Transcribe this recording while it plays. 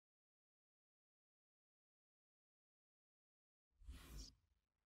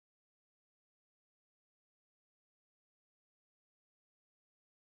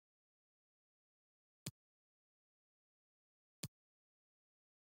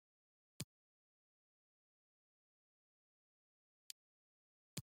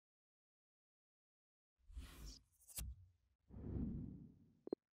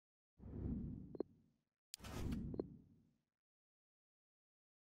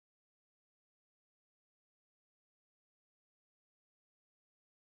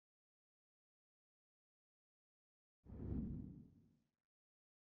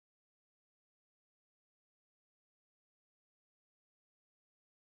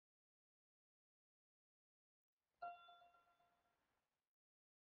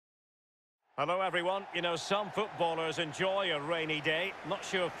Hello everyone. You know, some footballers enjoy a rainy day. Not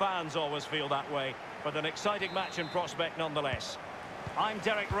sure fans always feel that way, but an exciting match in prospect nonetheless. I'm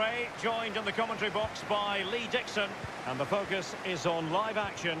Derek Ray, joined in the commentary box by Lee Dixon, and the focus is on live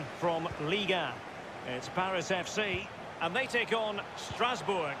action from Ligue 1. It's Paris FC, and they take on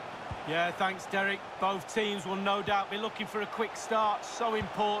Strasbourg. Yeah, thanks, Derek. Both teams will no doubt be looking for a quick start. So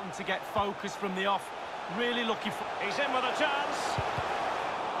important to get focus from the off. Really looking for... He's in with a chance.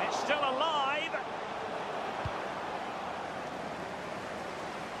 It's still alive.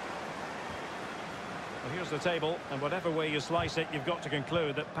 Well, here's the table, and whatever way you slice it, you've got to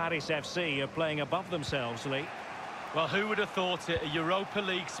conclude that Paris FC are playing above themselves, Lee. Well, who would have thought it? A Europa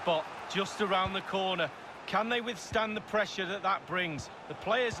League spot just around the corner. Can they withstand the pressure that brings? The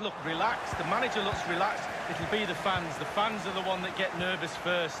players look relaxed, the manager looks relaxed. It'll be the fans. The fans are the one that get nervous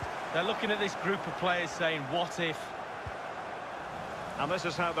first. They're looking at this group of players saying, what if? And this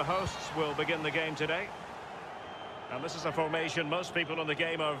is how the hosts will begin the game today. And this is a formation most people in the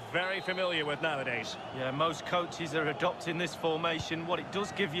game are very familiar with nowadays. Yeah, most coaches are adopting this formation. What it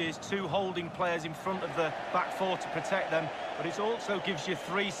does give you is two holding players in front of the back four to protect them, but it also gives you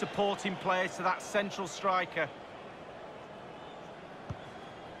three supporting players to that central striker.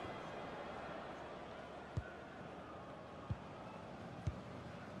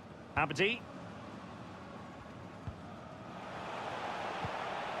 Abdi.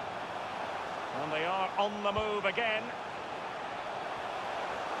 And they are on the move again.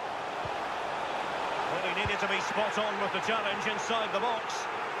 Well, he needed to be spot on with the challenge inside the box.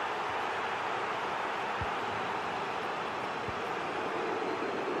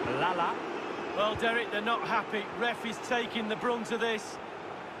 Lala. Well, Derek, they're not happy. Ref is taking the brunt of this.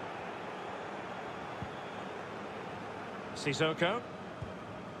 Sissoko.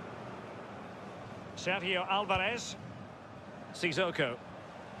 Sergio Alvarez. Sissoko.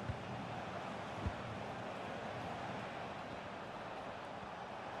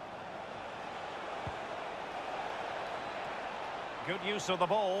 Good use of the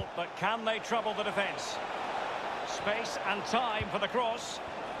ball, but can they trouble the defence? Space and time for the cross.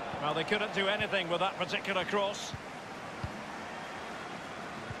 Well, they couldn't do anything with that particular cross.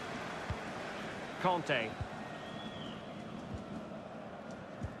 Conte.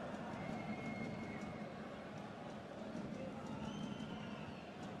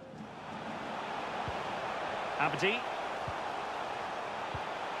 Abdi.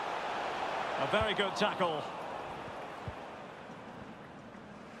 A very good tackle.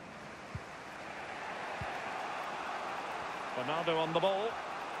 Ronaldo on the ball.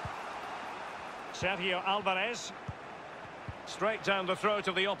 Sergio Alvarez. Straight down the throat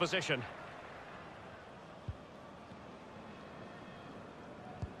of the opposition.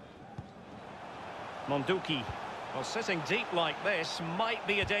 Monduki. Well, sitting deep like this might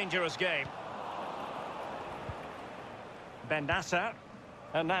be a dangerous game. Bendassa.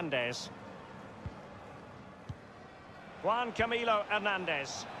 Hernandez. Juan Camilo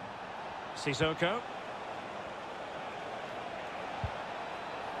Hernandez. Sissoko.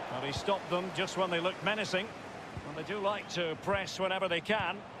 Well, he stopped them just when they looked menacing. Well, they do like to press whenever they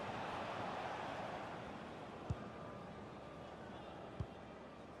can.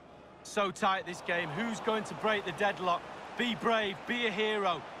 So tight this game. Who's going to break the deadlock? Be brave, be a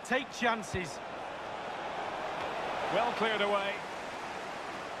hero, take chances. Well cleared away.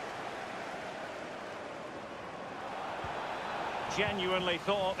 Genuinely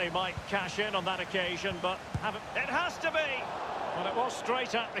thought they might cash in on that occasion, but haven't. It has to be! Well, it was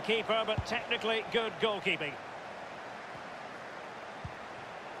straight at the keeper, but technically good goalkeeping.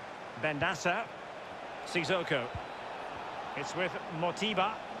 Bendassa. Sissoko. It's with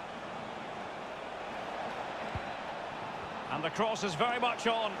Motiba. And the cross is very much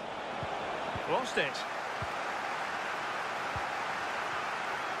on. Lost it.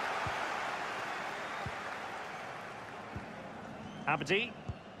 Abdi.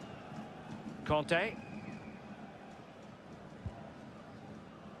 Conte.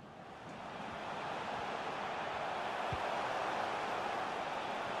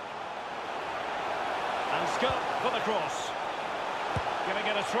 And scope for the cross. Giving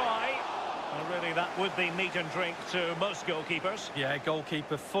it a try. And really that would be meat and drink to most goalkeepers. Yeah,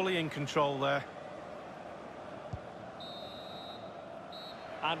 goalkeeper fully in control there.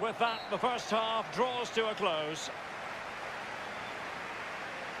 And with that, the first half draws to a close.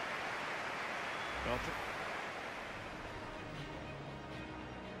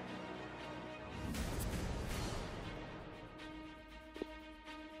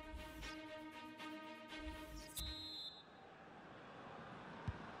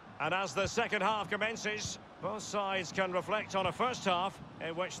 And as the second half commences, both sides can reflect on a first half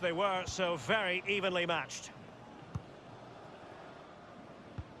in which they were so very evenly matched.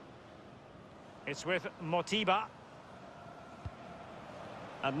 It's with Motiba.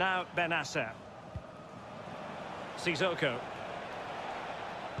 And now Benasser. Sissoko.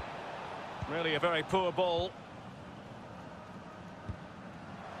 Really a very poor ball.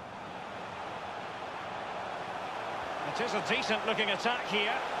 It is a decent-looking attack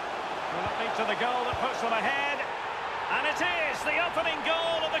here. Will it lead to the goal that puts them ahead? And it is the opening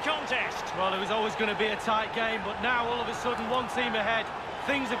goal of the contest. Well, it was always going to be a tight game, but now all of a sudden one team ahead.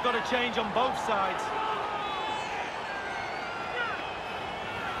 Things have got to change on both sides.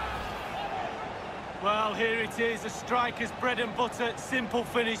 Well, here it is, a striker's bread and butter, simple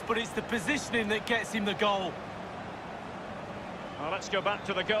finish, but it's the positioning that gets him the goal. Well, let's go back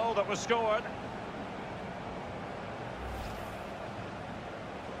to the goal that was scored.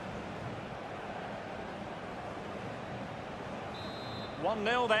 One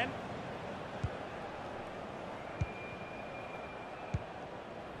 0 then.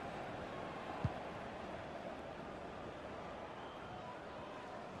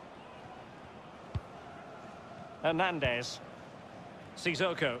 Hernandez.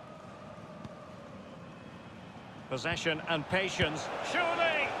 Sissoko. Possession and patience.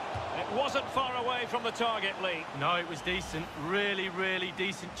 Surely! It wasn't far away from the target, Lee. No, it was decent. Really, really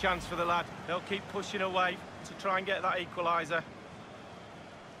decent chance for the lad. They'll keep pushing away to try and get that equaliser.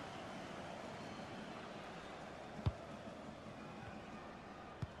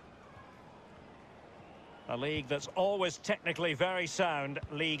 A league that's always technically very sound,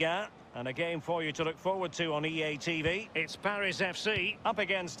 Liga. And a game for you to look forward to on EA TV. It's Paris FC up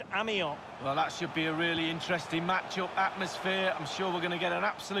against Amiens. Well, that should be a really interesting matchup. Atmosphere, I'm sure we're going to get an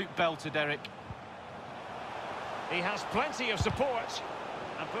absolute belter, Derek. He has plenty of support.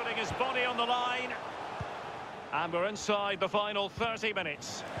 And putting his body on the line. And we're inside the final 30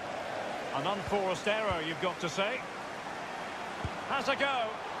 minutes. An unforced error, you've got to say. Has a go.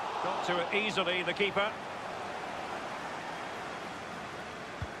 Got to it easily, the keeper.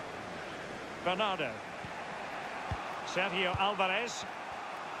 Bernardo. Sergio Alvarez.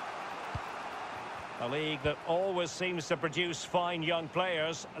 A league that always seems to produce fine young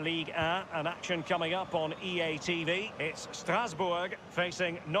players. Ligue 1, an action coming up on EA TV. It's Strasbourg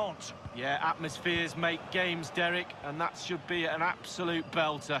facing Nantes. Yeah, atmospheres make games, Derek, and that should be an absolute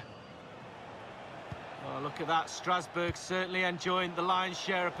belter. Oh, look at that. Strasbourg certainly enjoying the lion's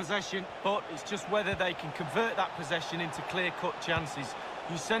share of possession, but it's just whether they can convert that possession into clear-cut chances.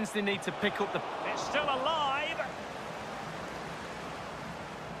 You sense they need to pick up the... It's still alive!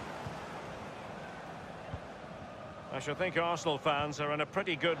 I should think Arsenal fans are in a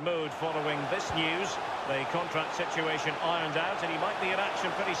pretty good mood following this news. The contract situation ironed out, and he might be in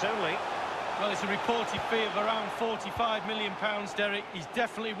action pretty soonly. Well, it's a reported fee of around £45 million, Derek. He's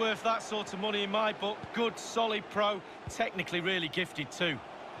definitely worth that sort of money in my book. Good, solid pro, technically really gifted too.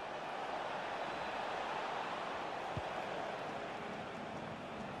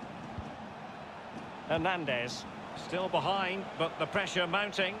 Hernandez, still behind, but the pressure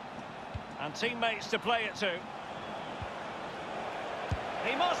mounting. And teammates to play it to.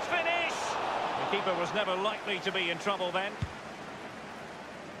 He must finish! The keeper was never likely to be in trouble then.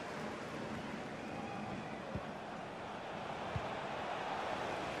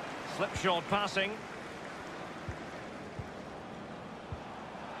 Slipshod passing.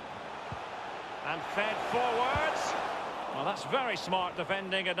 And fed forwards. Well, that's very smart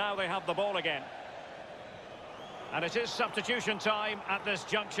defending, and now they have the ball again. And it is substitution time at this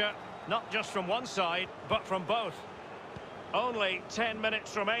juncture, not just from one side, but from both. Only 10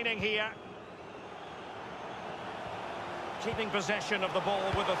 minutes remaining here. Keeping possession of the ball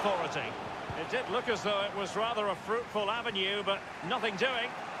with authority. It did look as though it was rather a fruitful avenue, but nothing doing.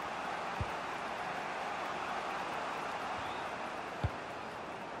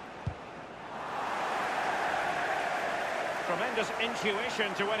 Tremendous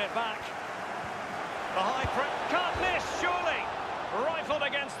intuition to win it back. The high press can't miss, surely. Rifled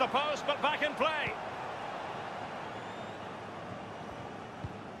against the post, but back in play.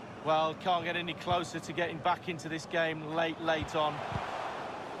 Well, can't get any closer to getting back into this game late on.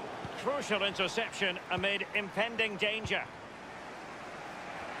 Crucial interception amid impending danger.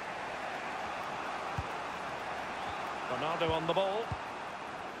 Ronaldo on the ball.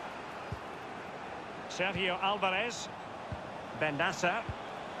 Sergio Alvarez. Benasser.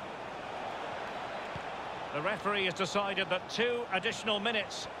 The referee has decided that 2 additional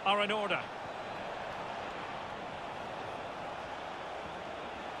minutes are in order.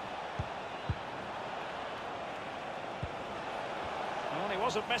 Well, he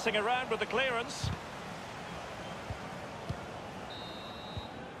wasn't messing around with the clearance.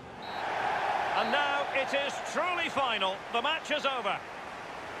 It is truly final. The match is over.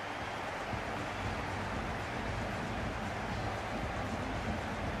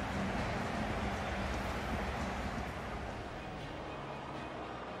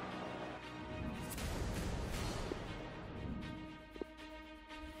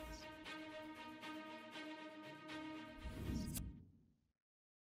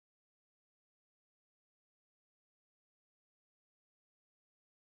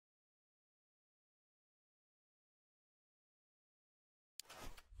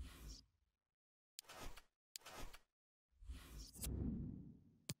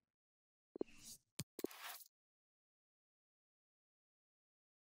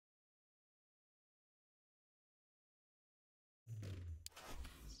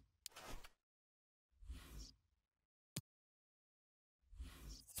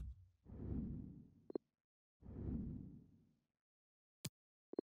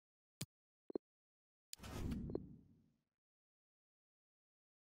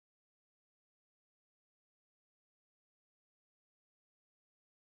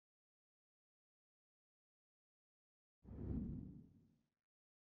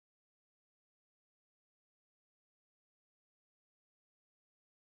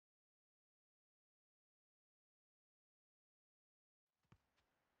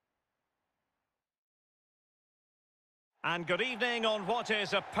 And good evening on what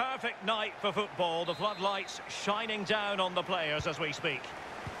is a perfect night for football. The floodlights shining down on the players as we speak.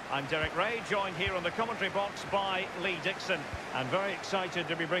 I'm Derek Ray, joined here on the commentary box by Lee Dixon. And very excited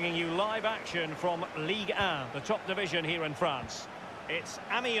to be bringing you live action from Ligue 1, the top division here in France. It's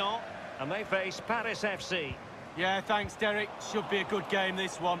Amiens, and they face Paris FC. Yeah, thanks, Derek. Should be a good game,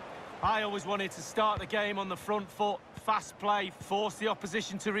 this one. I always wanted to start the game on the front foot, fast play, force the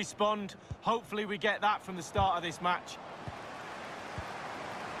opposition to respond. Hopefully we get that from the start of this match.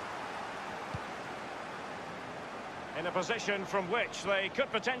 In a position from which they could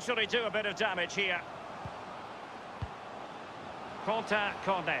potentially do a bit of damage here.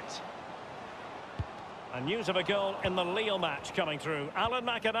 Cornet. And news of a goal in the Lille match coming through. Alan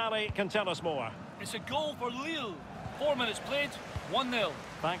McAnally can tell us more. It's a goal for Lille. 4 minutes played, 1-0.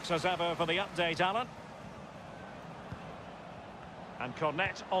 Thanks as ever for the update, Alan. And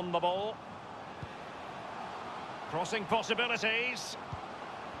Cornet on the ball. Crossing possibilities.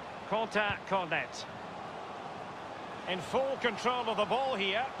 Cornet. In full control of the ball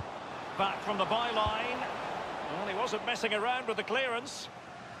here. Back from the byline. Well, he wasn't messing around with the clearance.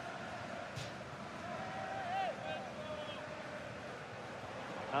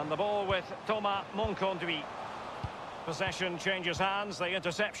 And the ball with Thomas Monconduit. Possession changes hands, the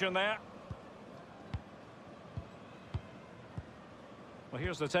interception there. Well,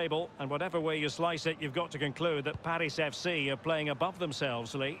 here's the table, and whatever way you slice it, you've got to conclude that Paris FC are playing above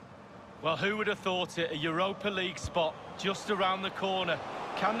themselves, Lee. Well, who would have thought it? A Europa League spot just around the corner.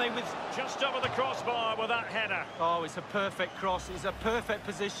 Can they with... Just over the crossbar with that header. Oh, it's a perfect cross. It's a perfect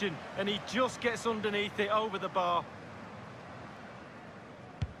position, and he just gets underneath it over the bar.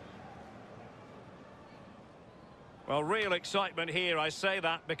 Well, real excitement here. I say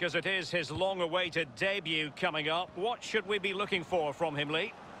that because it is his long-awaited debut coming up. What should we be looking for from him,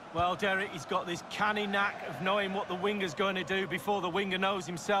 Lee? Well, Derek, he's got this canny knack of knowing what the winger's going to do before the winger knows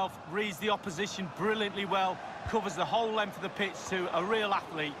himself, reads the opposition brilliantly well, covers the whole length of the pitch to a real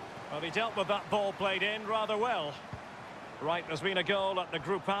athlete. Well, he dealt with that ball played in rather well. Right, there's been a goal at the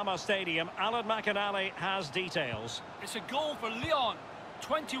QUPHA Stadium. Alan McAnally has details. It's a goal for Lyon.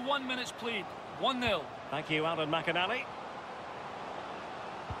 21 minutes played, 1-0. Thank you, Alan McAnally.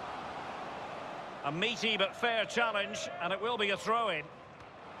 A meaty but fair challenge, and it will be a throw-in.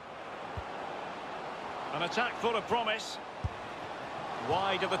 An attack full of promise.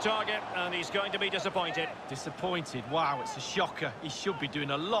 Wide of the target, and he's going to be disappointed. Disappointed? Wow, it's a shocker. He should be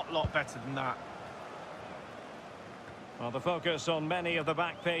doing a lot better than that. Well, the focus on many of the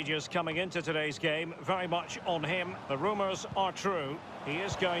back pages coming into today's game, very much on him. The rumours are true. He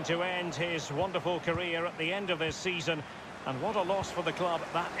is going to end his wonderful career at the end of this season. And what a loss for the club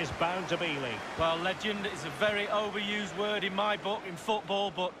that is bound to be, Lee. Well, legend is a very overused word in my book, in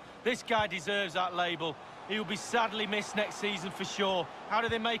football, but this guy deserves that label. He'll be sadly missed next season for sure. How do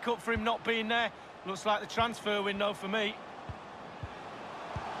they make up for him not being there? Looks like the transfer window for me.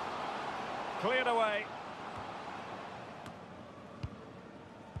 Cleared away.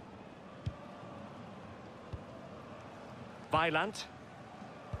 Violent.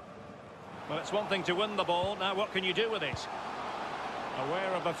 Well, it's one thing to win the ball. Now, what can you do with it?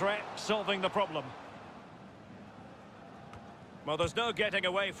 Aware of the threat, solving the problem. Well, there's no getting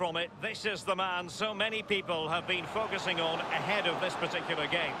away from it. This is the man so many people have been focusing on ahead of this particular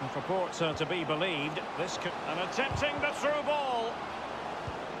game. If reports are to be believed, this could... And attempting the through ball.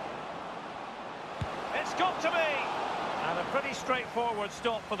 It's got to be! And a pretty straightforward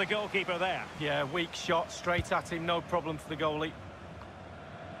stop for the goalkeeper there. Yeah, weak shot, straight at him, no problem for the goalie.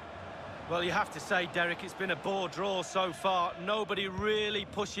 Well, you have to say, Derek, it's been a bore draw so far. Nobody really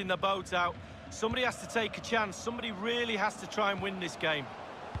pushing the boat out. Somebody has to take a chance. Somebody really has to try and win this game.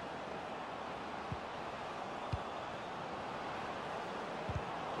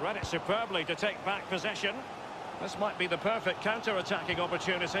 Read it superbly to take back possession. This might be the perfect counter-attacking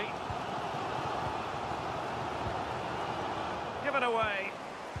opportunity. Given away.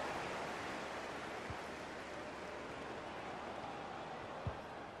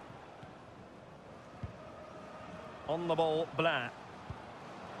 On the ball, Blanc.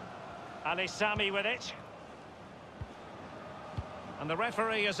 Ali Sami with it. And the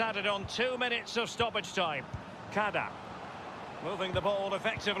referee has added on 2 minutes of stoppage time. Kada. Moving the ball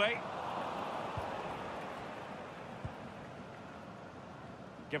effectively.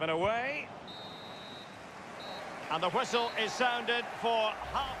 Given away. And the whistle is sounded for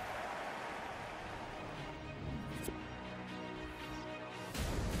half.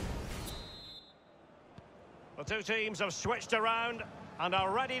 The two teams have switched around and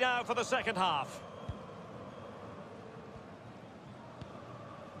are ready now for the second half.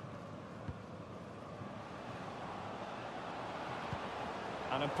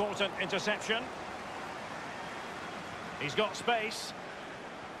 An important interception. He's got space.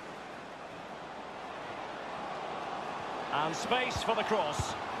 And space for the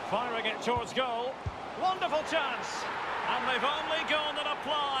cross. Firing it towards goal. Wonderful chance. And they've only gone and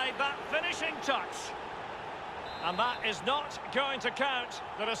applied that finishing touch. And that is not going to count.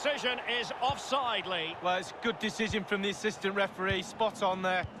 The decision is offside, Lee. Well, it's a good decision from the assistant referee. Spot on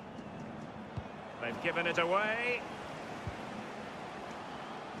there. They've given it away.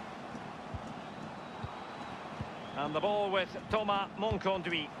 And the ball with Thomas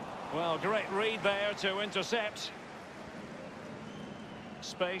Monconduit. Well, great read there to intercept.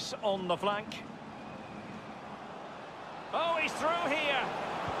 Space on the flank. Oh, he's through here.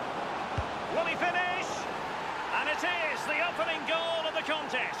 Will he finish? And it is the opening goal of the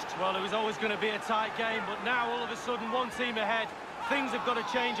contest. Well, it was always going to be a tight game, but now all of a sudden one team ahead. Things have got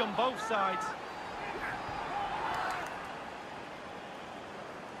to change on both sides.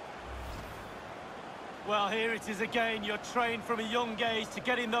 Well, here it is again. You're trained from a young age to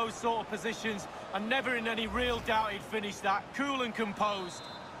get in those sort of positions, and never in any real doubt he'd finish that. Cool and composed.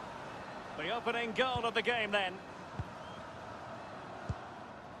 The opening goal of the game then.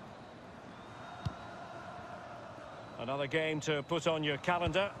 Another game to put on your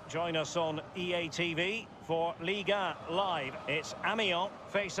calendar. Join us on EA TV for Liga Live. It's Amiens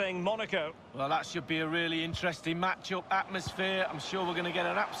facing Monaco. Well, that should be a really interesting matchup. Atmosphere, I'm sure we're going to get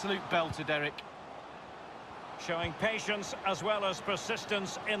an absolute belter, Derek. Showing patience as well as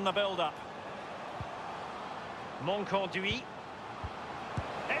persistence in the build-up. Monconduit.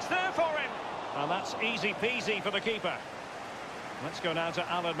 It's there for him. And that's easy peasy for the keeper. Let's go now to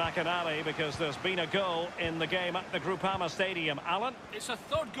Alan McInally because there's been a goal in the game at the QUPHA Stadium. Alan? It's a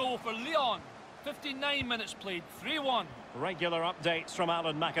third goal for Lyon. 59 minutes played, 3-1. Regular updates from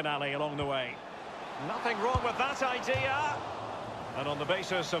Alan McInally along the way. Nothing wrong with that idea. And on the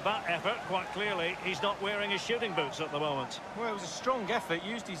basis of that effort, quite clearly, he's not wearing his shooting boots at the moment. Well, it was a strong effort,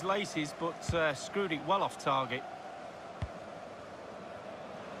 used his laces, but screwed it well off target.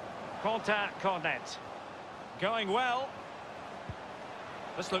 Quentin Cornet. Going well.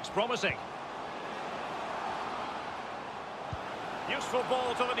 This looks promising. Useful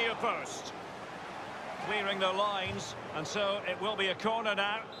ball to the near post. Clearing their lines, and so it will be a corner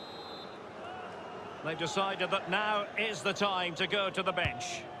now. They've decided that now is the time to go to the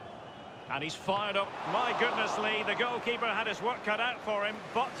bench. And he's fired up. My goodness, Lee, the goalkeeper had his work cut out for him,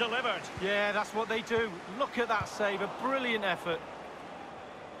 but delivered. Yeah, that's what they do. Look at that save, a brilliant effort.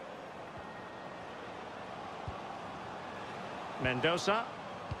 Mendoza.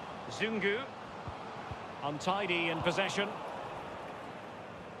 Zungu. Untidy in possession.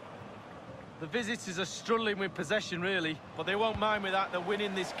 The visitors are struggling with possession, really, but they won't mind with that. They're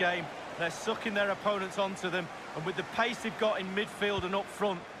winning this game. They're sucking their opponents onto them, and with the pace they've got in midfield and up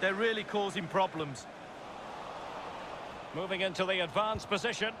front, they're really causing problems. Moving into the advanced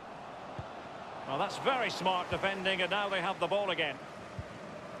position. Well, that's very smart defending, and now they have the ball again.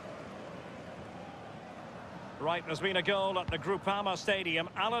 Right, there's been a goal at the QUPHA Stadium.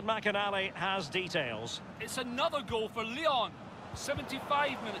 Alan McInally has details. It's another goal for Lyon.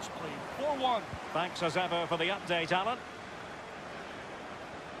 75 minutes played, 4-1. Thanks as ever for the update, Alan.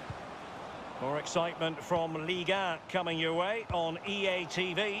 More excitement from Liga coming your way on EA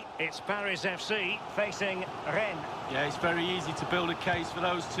TV. It's Paris FC facing Rennes. Yeah, it's very easy to build a case for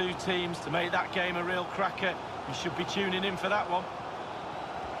those two teams to make that game a real cracker. You should be tuning in for that one.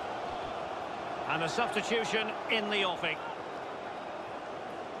 And a substitution in the offing.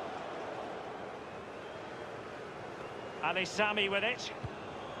 Ali Sami with it.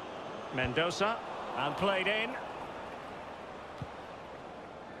 Mendoza, and played in.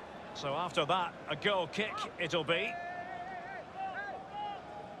 So after that, a goal kick it'll be.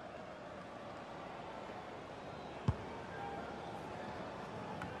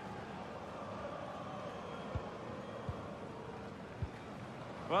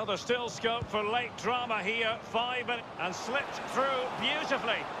 Well, there's still scope for late drama here. 5 minutes and slipped through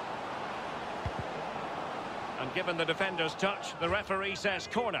beautifully. And given the defender's touch, the referee says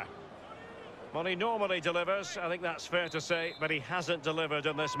corner. Well, he normally delivers, I think that's fair to say, but he hasn't delivered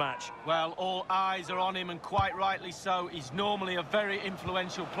in this match. Well, all eyes are on him, and quite rightly so. He's normally a very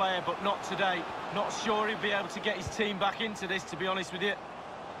influential player, but not today. Not sure he'll be able to get his team back into this, to be honest with you.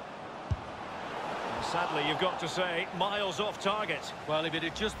 Sadly, you've got to say, miles off target. Well, if he'd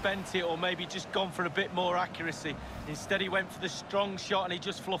have just bent it or maybe just gone for a bit more accuracy. Instead, he went for the strong shot and he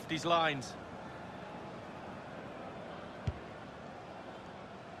just fluffed his lines.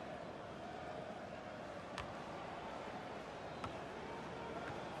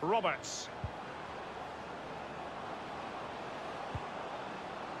 Roberts.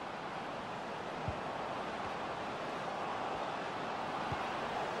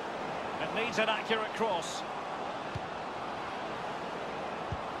 It needs an accurate cross.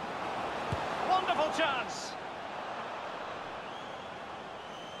 Wonderful chance.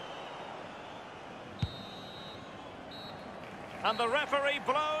 And the referee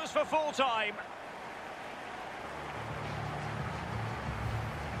blows for full time.